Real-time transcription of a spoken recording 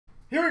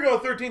Here we go,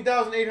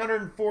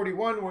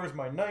 13,841. Where's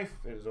my knife?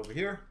 It is over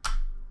here.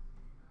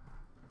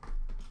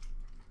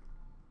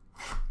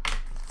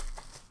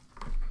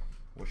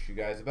 Wish you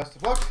guys the best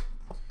of luck.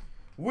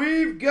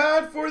 We've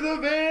got for the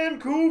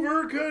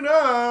Vancouver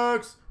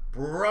Canucks,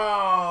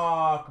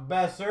 Brock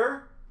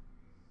Besser.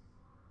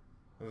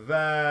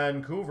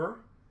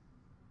 Vancouver,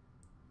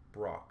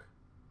 Brock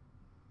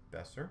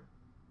Besser.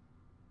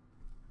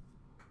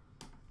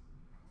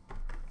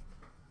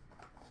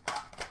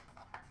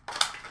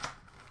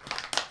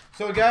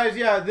 So guys,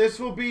 yeah, this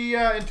will be,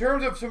 in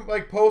terms of some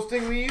like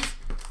posting these,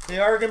 they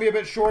are going to be a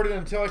bit shorted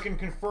until I can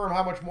confirm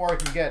how much more I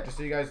can get, just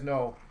so you guys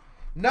know.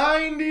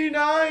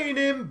 99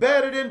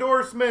 embedded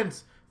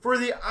endorsements for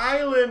the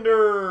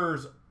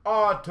Islanders,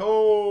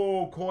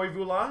 Otto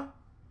Koivula.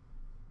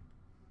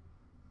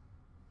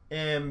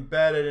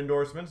 Embedded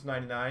endorsements,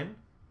 99,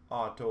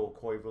 Otto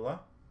Koivula.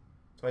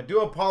 So I do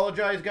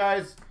apologize,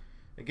 guys.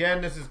 Again,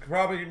 this is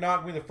probably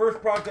not going to be the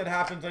first product that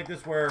happens like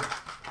this where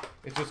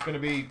it's just going to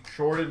be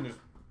shorted and there's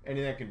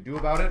anything I can do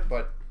about it,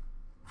 but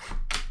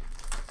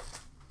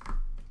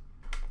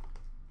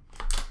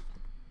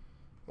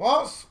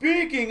well,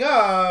 speaking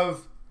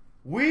of,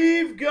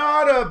 we've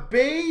got a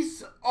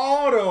base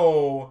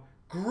auto,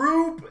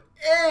 Group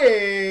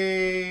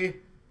A,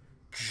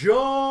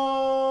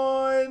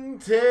 John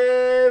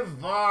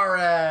Tavares.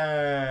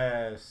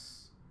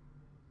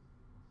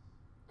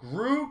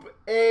 Group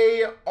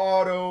A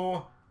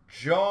auto,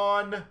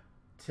 John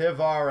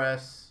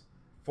Tavares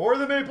for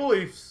the Maple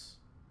Leafs.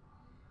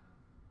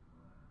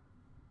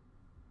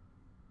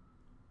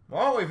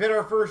 Well, we've hit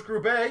our first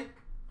Group A.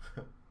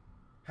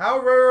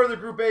 How rare are the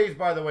Group A's,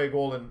 by the way,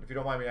 Golden, if you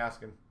don't mind me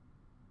asking?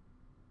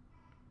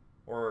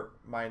 Or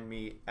mind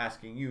me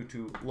asking you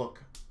to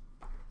look.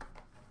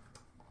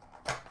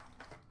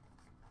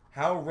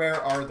 How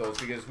rare are those?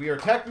 Because we are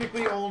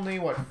technically only,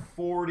 what,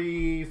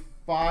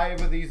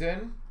 45 of these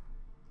in?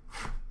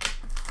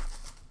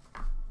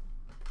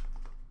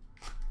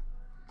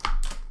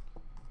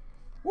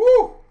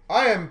 Woo!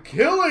 I am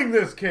killing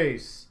this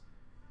case.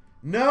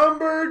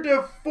 Number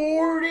to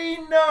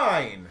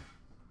 49.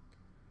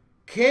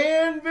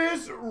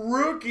 Canvas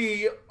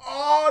rookie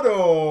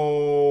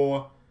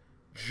auto,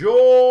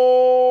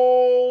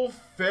 Joel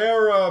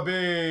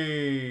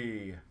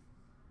Farabee.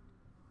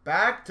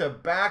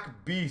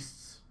 Back-to-back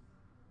beasts.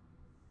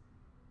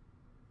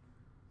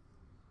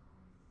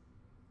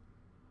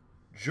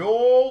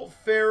 Joel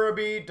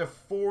Farabee to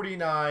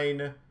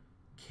 49,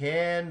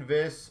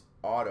 canvas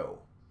auto.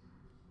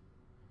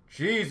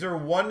 Jeez, they're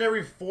one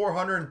every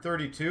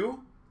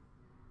 432?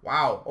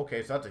 Wow,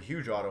 okay, so that's a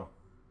huge auto.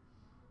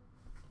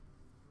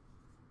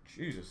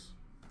 Jesus.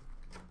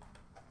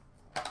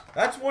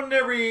 That's one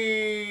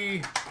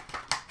every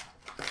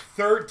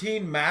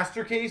 13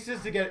 master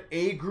cases to get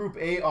a Group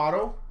A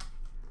auto.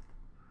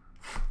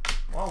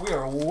 Well, we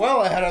are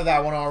well ahead of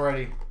that one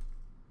already.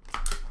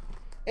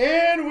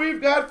 And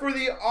we've got for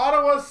the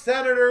Ottawa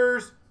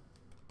Senators,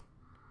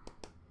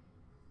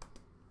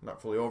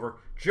 not fully over,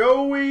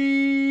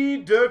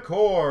 Joey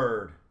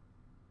Decord.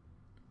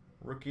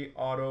 Rookie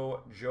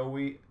auto,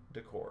 Joey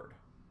Decord.